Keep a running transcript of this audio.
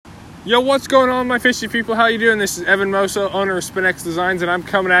Yo, what's going on, my fishy people? How you doing? This is Evan Moso, owner of SpinX Designs, and I'm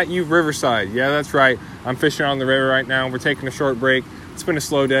coming at you Riverside. Yeah, that's right. I'm fishing on the river right now. We're taking a short break. It's been a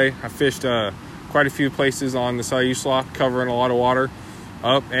slow day. I fished quite a few places on the Siuslaw, covering a lot of water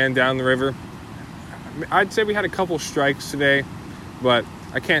up and down the river. I'd say we had a couple strikes today, but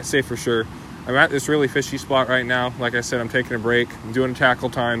I can't say for sure. I'm at this really fishy spot right now. Like I said, I'm taking a break. I'm doing a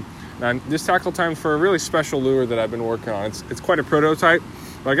tackle time. And this tackle time for a really special lure that I've been working on. It's quite a prototype,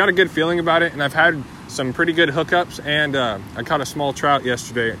 but I got a good feeling about it, and I've had some pretty good hookups, and I caught a small trout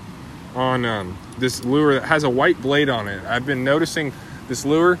yesterday on this lure that has a white blade on it. I've been noticing this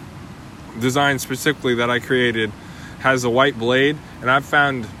lure design specifically that I created has a white blade, and I've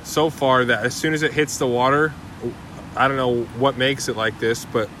found so far that as soon as it hits the water, I don't know what makes it like this,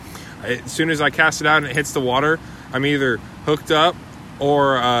 but as soon as I cast it out and it hits the water, I'm either hooked up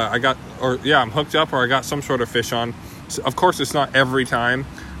or I'm hooked up or I got some sort of fish on. So of course, it's not every time.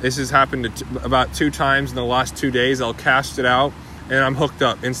 This has happened about 2 times in the last 2 days. I'll cast it out and I'm hooked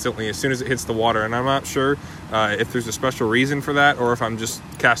up instantly as soon as it hits the water. And I'm not sure if there's a special reason for that or if I'm just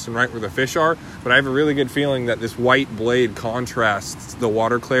casting right where the fish are. But I have a really good feeling that this white blade contrasts the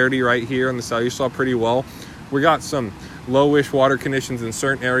water clarity right here on the Siuslaw pretty well. We got some lowish water conditions in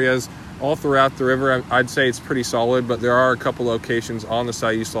certain areas all throughout the river. I'd say it's pretty solid, but there are a couple locations on the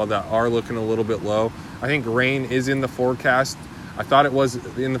Siuslaw that are looking a little bit low. I think rain is in the forecast. I thought it was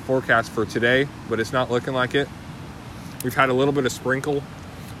in the forecast for today, but it's not looking like it. We've had a little bit of sprinkle,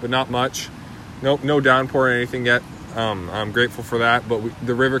 but not much. No downpour or anything yet. I'm grateful for that, but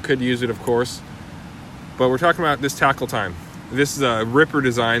the river could use it, of course. But we're talking about this tackle time. This is a Ripper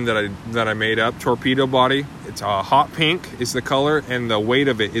design that I made up, torpedo body. It's hot pink is the color, and the weight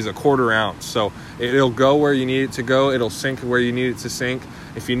of it is a 1/4 ounce. So it'll go where you need it to go. It'll sink where you need it to sink.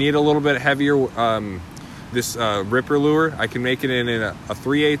 If you need a little bit heavier, this Ripper lure, I can make it in a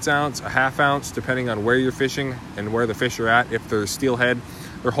 3/8 ounce, a 1/2 ounce, depending on where you're fishing and where the fish are at. If they're steelhead,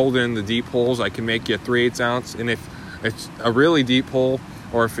 they're holding in the deep holes, I can make you a 3/8 ounce. And if it's a really deep hole,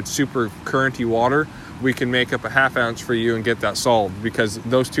 or if it's super currenty water, we can make up a 1/2 ounce for you and get that solved, because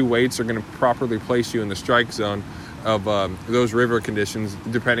those 2 weights are going to properly place you in the strike zone of those river conditions,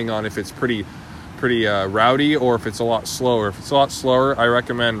 depending on if it's pretty rowdy or if it's a lot slower. If it's a lot slower, I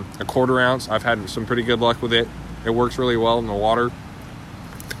recommend a 1/4 ounce. I've had some pretty good luck with it. It works really well in the water,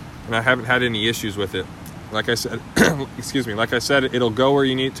 and I haven't had any issues with it. Like I said, like I said, it'll go where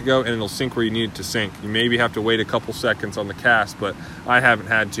you need it to go, and it'll sink where you need it to sink. You maybe have to wait a couple seconds on the cast, but I haven't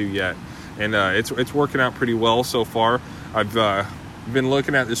had to yet. And it's working out pretty well so far. I've been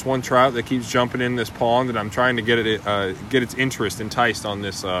looking at this one trout that keeps jumping in this pond, and I'm trying to get its interest enticed on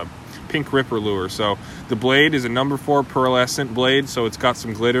this pink Ripper lure. So the blade is a number 4 pearlescent blade, so it's got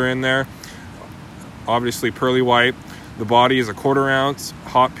some glitter in there. Obviously pearly white. The body is a 1/4 ounce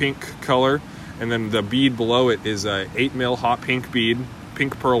hot pink color, and then the bead below it is a 8 mil hot pink bead,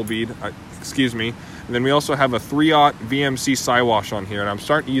 pink pearl bead. And then we also have a 3/0 VMC Siwash on here, and I'm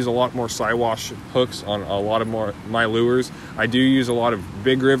starting to use a lot more Siwash hooks on a lot of my lures. I do use a lot of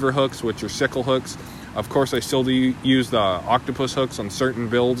big river hooks, which are sickle hooks. Of course, I still do use the octopus hooks on certain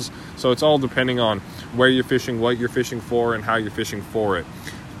builds, so it's all depending on where you're fishing, what you're fishing for, and how you're fishing for it.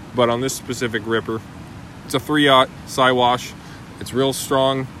 But on this specific Ripper, it's a 3/0 Siwash. It's real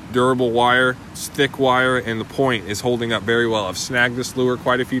strong, durable wire, it's thick wire, and the point is holding up very well. I've snagged this lure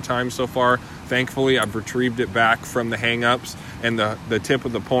quite a few times so far. Thankfully, I've retrieved it back from the hang-ups, and the tip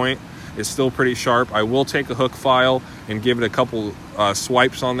of the point is still pretty sharp. I will take a hook file and give it a couple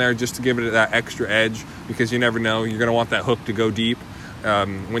swipes on there just to give it that extra edge, because you never know. You're going to want that hook to go deep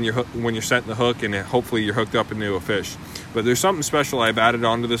when you're setting the hook, and hopefully you're hooked up into a fish. But there's something special I've added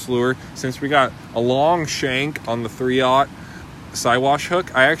onto this lure. Since we got a long shank on the 3/0 Siwash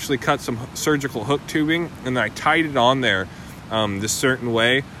hook, I actually cut some surgical hook tubing, and I tied it on there this certain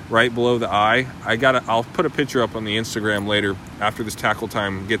way right below the eye. I'll put a picture up on the Instagram later after this tackle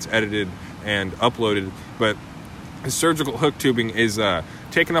time gets edited and uploaded. But the surgical hook tubing is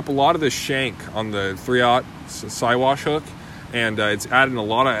taking up a lot of the shank on the 3/0 Siwash hook, and it's adding a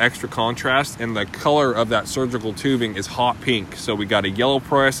lot of extra contrast, and the color of that surgical tubing is hot pink. So we got a yellow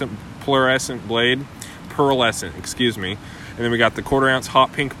pearlescent blade, and then we got the 1/4 ounce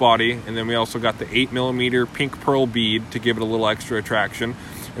hot pink body, and then we also got the 8 millimeter pink pearl bead to give it a little extra attraction.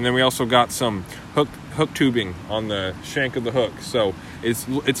 And then we also got some hook tubing on the shank of the hook. So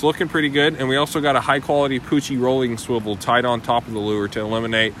it's looking pretty good. And we also got a high quality Poochie rolling swivel tied on top of the lure to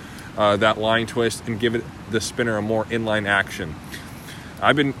eliminate that line twist and give the spinner a more inline action.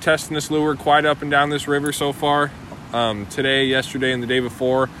 I've been testing this lure quite up and down this river so far. Today, yesterday, and the day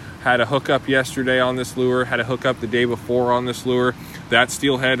before. Had a hookup yesterday on this lure, had a hookup the day before on this lure. that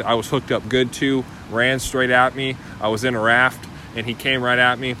steelhead I was hooked up good to ran straight at me. I was in a raft, and he came right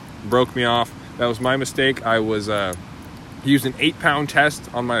at me, broke me off. That was my mistake. I was using 8-pound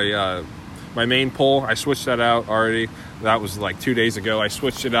test on my my main pole. I switched that out already. That was like 2 days ago. I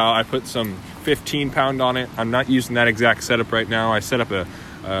switched it out. I put some 15-pound on it. I'm not using that exact setup right now. I set up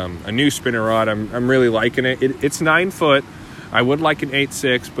a new spinner rod. I'm really liking it. It's 9 foot. I would like an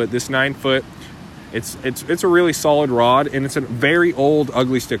 8.6, but this 9 foot, it's a really solid rod, and it's a very old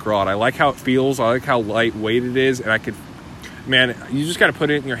ugly stick rod. I like how it feels. I like how lightweight it is, and you just got to put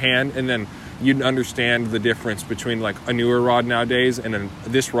it in your hand, and then you'd understand the difference between like a newer rod nowadays and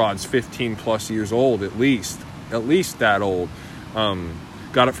this rod's 15 plus years old, at least that old.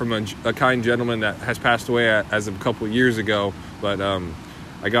 Got it from a kind gentleman that has passed away as of a couple of years ago, but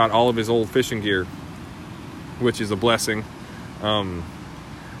I got all of his old fishing gear, which is a blessing.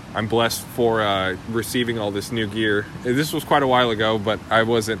 I'm blessed for receiving all this new gear. This was quite a while ago, but I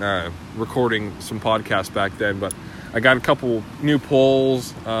wasn't recording some podcasts back then. But I got a couple new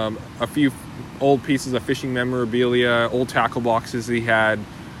poles, a few old pieces of fishing memorabilia, old tackle boxes he had,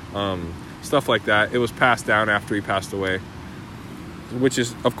 stuff like that. It was passed down after he passed away, which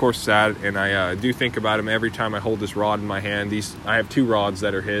is, of course, sad. And I do think about him every time I hold this rod in my hand. I have 2 rods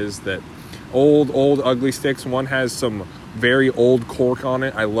that are his, that old ugly sticks. One has some very old cork on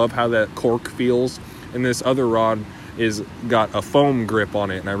it. I love how that cork feels. And this other rod got a foam grip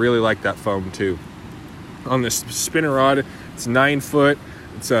on it, and I really like that foam too. On this spinner rod, it's 9 foot.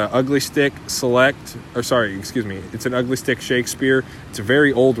 It's an ugly stick it's an ugly stick Shakespeare. It's a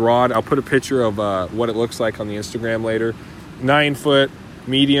very old rod. I'll put a picture of what it looks like on the Instagram later. 9 foot,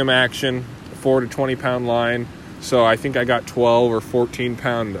 medium action, 4 to 20 pound line. So I think I got 12 or 14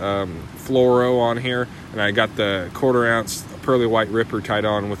 pound fluoro on here, and I got the 1/4 ounce pearly white ripper tied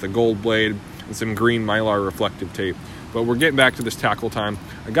on with a gold blade and some green Mylar reflective tape. But we're getting back to this tackle time.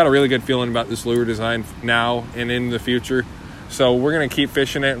 I got a really good feeling about this lure design now and in the future. So we're going to keep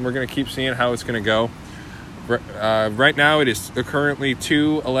fishing it, and we're going to keep seeing how it's going to go. Right now it is currently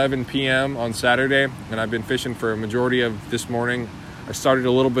 2:11 p.m. on Saturday, and I've been fishing for a majority of this morning. I started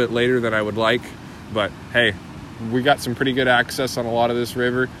a little bit later than I would like, but hey, we got some pretty good access on a lot of this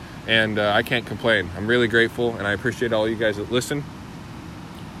river, and I can't complain. I'm really grateful, and I appreciate all you guys that listen.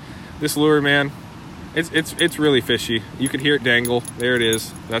 This lure, man, it's really fishy. You could hear it dangle. There it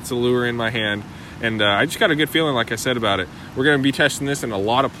is. That's the lure in my hand. And I just got a good feeling, like I said, about it. We're going to be testing this in a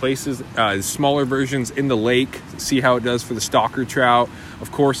lot of places, smaller versions in the lake, see how it does for the stalker trout.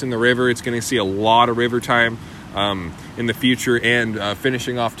 Of course, in the river, it's going to see a lot of river time in the future. And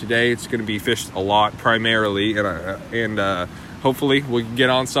finishing off today, it's going to be fished a lot primarily. And hopefully we'll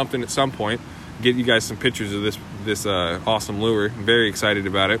get on something at some point, get you guys some pictures of this awesome lure. I'm very excited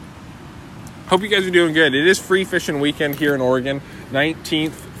about it. Hope you guys are doing good. It is free fishing weekend here in Oregon,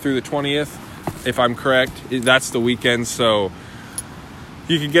 19th through the 20th. If I'm correct, that's the weekend, so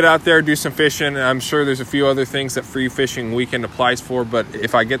you can get out there, do some fishing. I'm sure there's a few other things that free fishing weekend applies for, but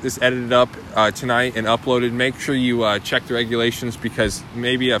if I get this edited up tonight and uploaded, make sure you check the regulations, because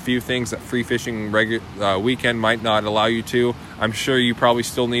maybe a few things that free fishing weekend might not allow you to. I'm sure you probably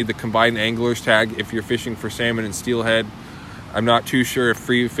still need the combined anglers tag if you're fishing for salmon and steelhead. I'm not too sure if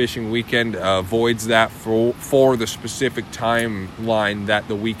free fishing weekend voids that for the specific timeline that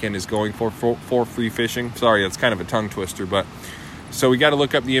the weekend is going for free fishing. Sorry, that's kind of a tongue twister, but so we got to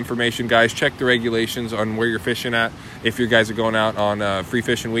look up the information, guys. Check the regulations on where you're fishing at if you guys are going out on free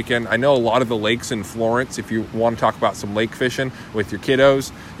fishing weekend. I know a lot of the lakes in Florence, if you want to talk about some lake fishing with your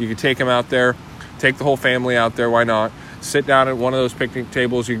kiddos, you can take them out there, take the whole family out there, why not? Sit down at one of those picnic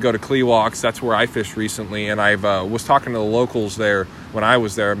tables. You can go to Kleewalks. That's where I fished recently, and I was talking to the locals there when I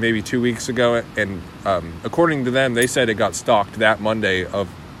was there maybe 2 weeks ago, and according to them, they said it got stocked that Monday of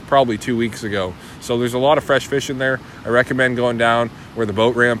probably 2 weeks ago. So there's a lot of fresh fish in there. I recommend going down where the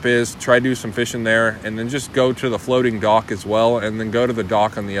boat ramp is, try to do some fishing there, and then just go to the floating dock as well, and then go to the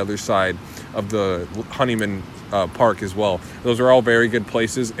dock on the other side of the Honeyman Park as well. Those are all very good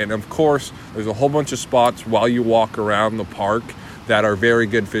places, and of course there's a whole bunch of spots while you walk around the park that are very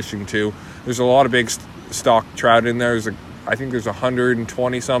good fishing too. There's a lot of big stock trout in there. I think there's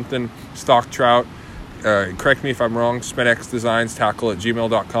 120 something stock trout. Correct me if I'm wrong.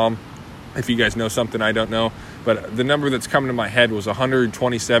 SpinXDesignsTackle@gmail.com if you guys know something I don't know, but the number that's coming to my head was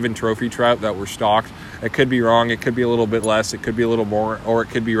 127 trophy trout that were stocked. It could be wrong. It could be a little bit less. It could be a little more, or it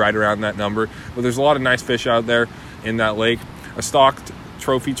could be right around that number. But there's a lot of nice fish out there in that lake. A stocked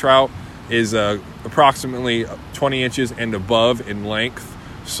trophy trout is approximately 20 inches and above in length.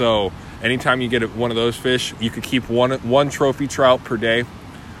 So anytime you get one of those fish, you could keep one trophy trout per day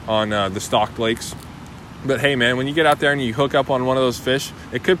on the stocked lakes. But hey, man, when you get out there and you hook up on one of those fish,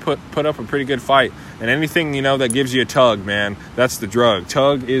 it could put up a pretty good fight. And anything, that gives you a tug, man, that's the drug.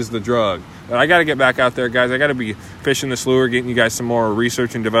 Tug is the drug. But I got to get back out there, guys. I got to be fishing this lure, getting you guys some more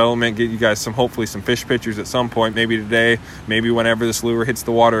research and development, get you guys hopefully some fish pictures at some point, maybe today, maybe whenever this lure hits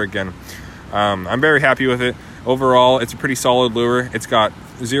the water again. I'm very happy with it. Overall, it's a pretty solid lure. It's got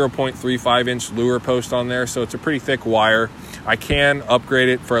 0.35 inch lure post on there, so it's a pretty thick wire. I can upgrade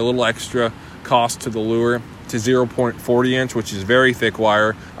it for a little extra cost to the lure to 0.40 inch, which is very thick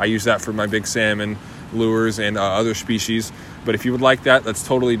wire. I use that for my big salmon lures and other species. But if you would like that, that's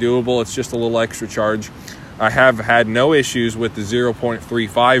totally doable. It's just a little extra charge. I have had no issues with the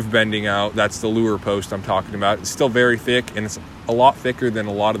 0.35 bending out. That's the lure post I'm talking about. It's still very thick, and it's a lot thicker than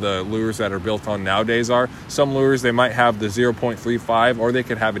a lot of the lures that are built on nowadays are. Some lures, they might have the 0.35, or they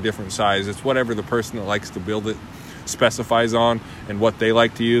could have a different size. It's whatever the person that likes to build it specifies on and what they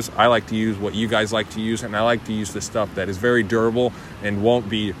like to use. I like to use what you guys like to use, and I like to use the stuff that is very durable and won't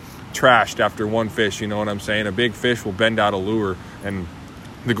be trashed after one fish. You know what I'm saying? A big fish will bend out a lure, and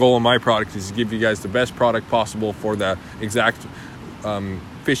the goal of my product is to give you guys the best product possible for the exact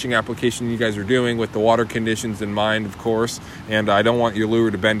fishing application you guys are doing, with the water conditions in mind, of course. And I don't want your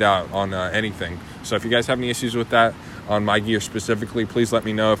lure to bend out on anything. So if you guys have any issues with that on my gear specifically, please let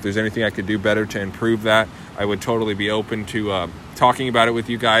me know. If there's anything I could do better to improve that, I would totally be open to talking about it with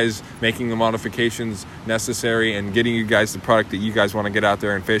you guys, making the modifications necessary, and getting you guys the product that you guys want to get out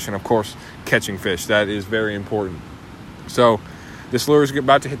there and fish, and of course catching fish. That is very important. So this lure is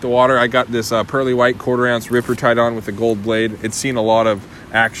about to hit the water. I got this pearly white 1/4 ounce ripper tied on with a gold blade. It's seen a lot of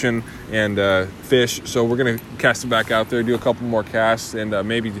action and fish, so we're going to cast it back out there, do a couple more casts, and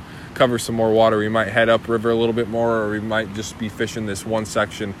maybe cover some more water. We might head upriver a little bit more, or we might just be fishing this one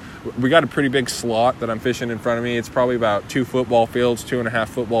section. We got a pretty big slot that I'm fishing in front of me. It's probably about 2 football fields, 2.5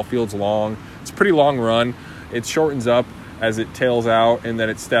 football fields long. It's a pretty long run. It shortens up as it tails out, and then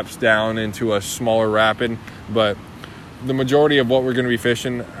it steps down into a smaller rapid. But the majority of what we're going to be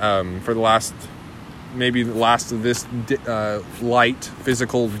fishing for the last of this light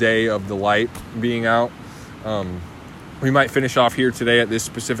physical day of the light being out, we might finish off here today at this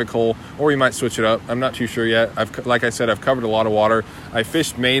specific hole, or we might switch it up. I'm not too sure yet. Like I said, I've covered a lot of water. I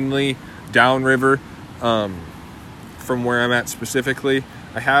fished mainly downriver from where I'm at specifically.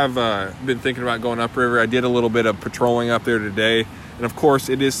 I have been thinking about going upriver. I did a little bit of patrolling up there today. And of course,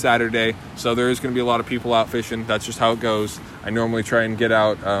 it is Saturday, so there is going to be a lot of people out fishing. That's just how it goes. I normally try and get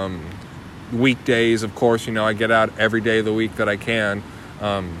out weekdays, of course. I get out every day of the week that I can,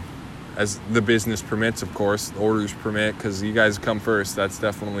 as the business permits, of course. The orders permit, because you guys come first. That's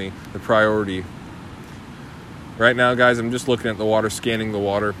definitely the priority. Right now, guys, I'm just looking at the water, scanning the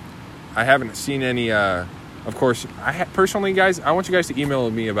water. I haven't seen any... Of course, personally, guys, I want you guys to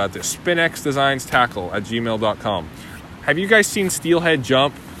email me about this. spinxdesignstackle@gmail.com. Have you guys seen steelhead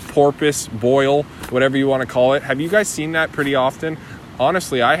jump, porpoise, boil, whatever you want to call it? Have you guys seen that pretty often?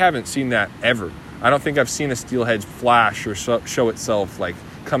 Honestly, I haven't seen that ever. I don't think I've seen a steelhead flash or show itself, like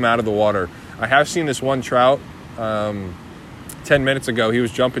come out of the water. I have seen this one trout 10 minutes ago. He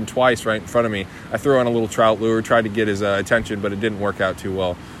was jumping twice right in front of me. I threw on a little trout lure, tried to get his attention, but it didn't work out too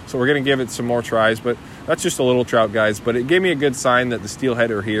well. So we're going to give it some more tries, but that's just a little trout, guys. But it gave me a good sign that the steelhead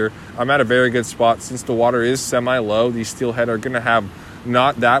are here. I'm at a very good spot. Since the water is semi-low, these steelhead are going to have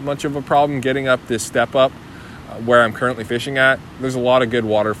not that much of a problem getting up this step up where I'm currently fishing at. There's a lot of good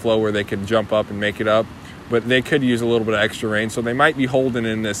water flow where they could jump up and make it up, but they could use a little bit of extra rain, so they might be holding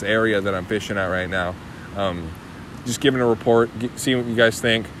in this area that I'm fishing at right now. Just giving a report, see what you guys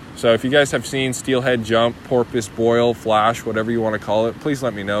think. So if you guys have seen steelhead jump, porpoise, boil, flash, whatever you want to call it, please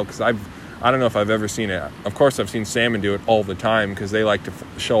let me know, because I don't know if I've ever seen it. Of course, I've seen salmon do it all the time because they like to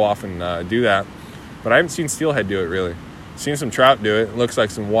show off and do that. But I haven't seen steelhead do it, really. Seen some trout do it. It looks like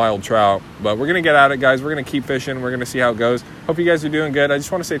some wild trout. But we're going to get at it, guys. We're going to keep fishing. We're going to see how it goes. Hope you guys are doing good. I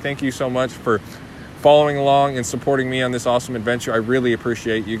just want to say thank you so much for following along and supporting me on this awesome adventure. I really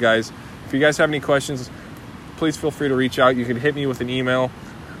appreciate you guys. If you guys have any questions, please feel free to reach out. You can hit me with an email.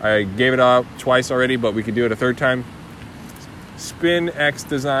 I gave it out twice already, but we could do it a third time.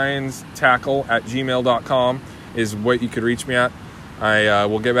 spinxdesignstackle@gmail.com is what you could reach me at. I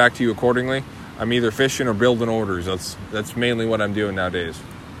will get back to you accordingly. I'm either fishing or building orders. That's mainly what I'm doing nowadays.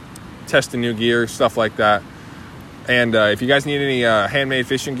 Testing new gear, stuff like that. And if you guys need any handmade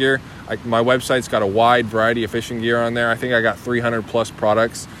fishing gear, my website's got a wide variety of fishing gear on there. I think I got 300 plus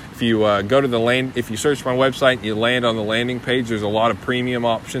products. If you go to if you search my website and you land on the landing page, there's a lot of premium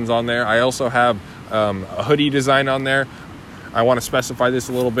options on there. I also have a hoodie design on there. I want to specify this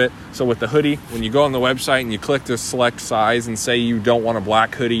a little bit. So with the hoodie, when you go on the website and you click to select size and say you don't want a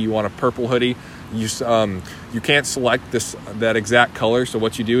black hoodie, you want a purple hoodie, You can't select that exact color. So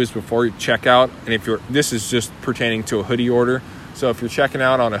what you do is before you check out, and this is just pertaining to a hoodie order. So if you're checking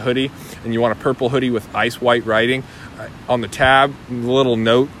out on a hoodie and you want a purple hoodie with ice white writing, on the tab, the little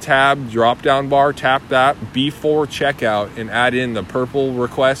note tab drop down bar, tap that before checkout and add in the purple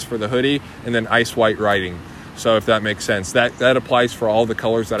request for the hoodie and then ice white writing. So if that makes sense, that applies for all the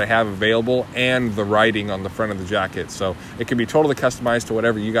colors that I have available and the writing on the front of the jacket. So it can be totally customized to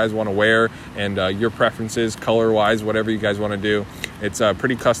whatever you guys want to wear and your preferences, color wise, whatever you guys want to do. It's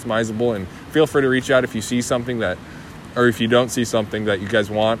pretty customizable, and feel free to reach out if you see something or if you don't see something that you guys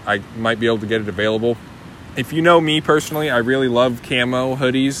want. I might be able to get it available. If you know me personally, I really love camo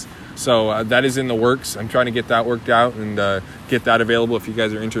hoodies. So that is in the works. I'm trying to get that worked out and get that available if you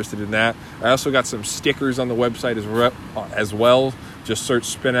guys are interested in that. I also got some stickers on the website as well. Just search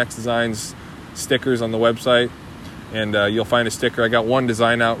SpinX Designs stickers on the website and you'll find a sticker. I got one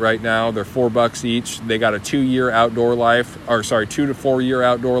design out right now. They're $4 each. They got a 2 to 4 year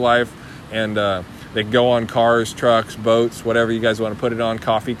outdoor life, and they can go on cars, trucks, boats, whatever you guys want to put it on,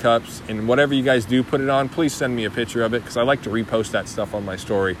 coffee cups, and whatever you guys do put it on, please send me a picture of it, because I like to repost that stuff on my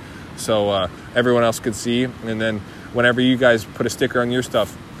story so everyone else could see. And then whenever you guys put a sticker on your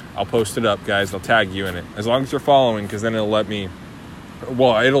stuff, I'll post it up, guys. I'll tag you in it, as long as you're following, because then it'll let me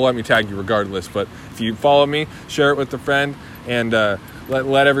tag you regardless. But if you follow me, share it with a friend, and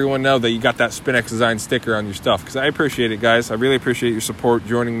let everyone know that you got that SpinX Design sticker on your stuff, because I appreciate it, guys. I really appreciate your support,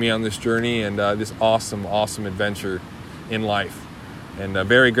 joining me on this journey and this awesome adventure in life. And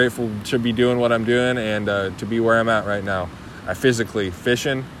very grateful to be doing what I'm doing and to be where I'm at right now. I physically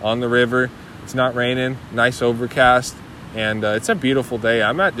fishing on the river. It's not raining, nice overcast, and it's a beautiful day.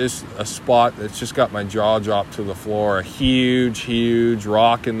 I'm at a spot that's just got my jaw dropped to the floor. A huge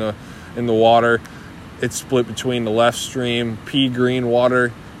rock in the water. It's split between the left stream, pea green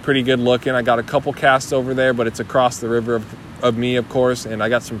water, pretty good looking. I got a couple casts over there, but it's across the river of me, of course, and I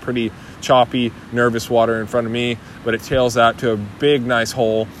got some pretty choppy, nervous water in front of me, but it tails out to a big, nice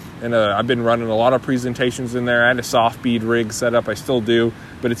hole. And I've been running a lot of presentations in there. I had a soft bead rig set up. I still do,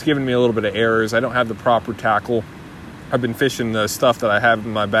 but it's giving me a little bit of errors. I don't have the proper tackle. I've been fishing the stuff that I have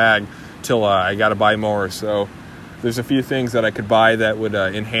in my bag till I got to buy more. So there's a few things that I could buy that would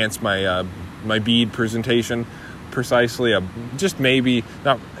enhance my bead presentation precisely. Just maybe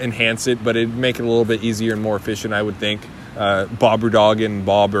not enhance it, but it'd make it a little bit easier and more efficient, I would think. Bobber dogging,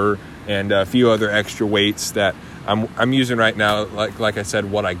 bobber, and a few other extra weights that I'm using right now, like I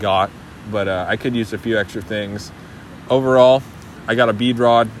said, what I got, but I could use a few extra things. Overall, I got a bead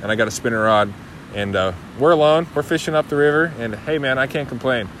rod and I got a spinner rod, and we're alone. We're fishing up the river, and hey, man, I can't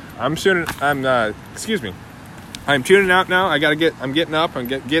complain. I'm tuning out now. I'm getting up. I'm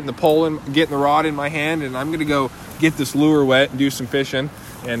getting the pole and getting the rod in my hand, and I'm gonna go get this lure wet and do some fishing.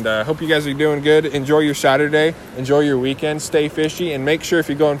 And hope you guys are doing good. Enjoy your Saturday. Enjoy your weekend. Stay fishy, and make sure if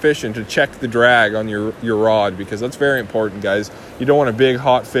you're going fishing to check the drag on your rod, because that's very important, guys. You don't want a big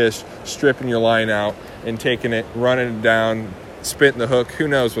hot fish stripping your line out and taking it, running it down, spitting the hook. Who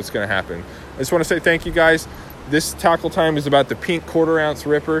knows what's going to happen? I just want to say thank you, guys. This tackle time is about the pink 1/4 ounce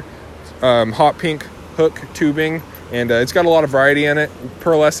Ripper, hot pink hook tubing, and it's got a lot of variety in it.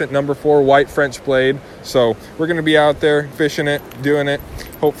 Pearlescent number 4 white French blade. So we're going to be out there fishing it, doing it,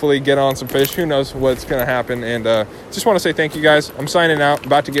 hopefully get on some fish. Who knows what's going to happen. And just want to say thank you, guys. I'm signing out,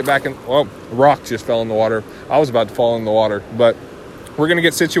 about to get back in. Well, a rock just fell in the water. I was about to fall in the water, but we're going to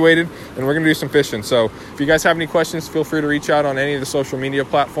get situated and we're going to do some fishing. So if you guys have any questions, feel free to reach out on any of the social media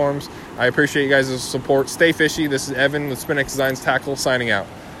platforms. I appreciate you guys' support. Stay fishy. This is Evan with SpinX Designs Tackle signing out.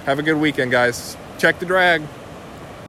 Have a good weekend, guys. Check the drag.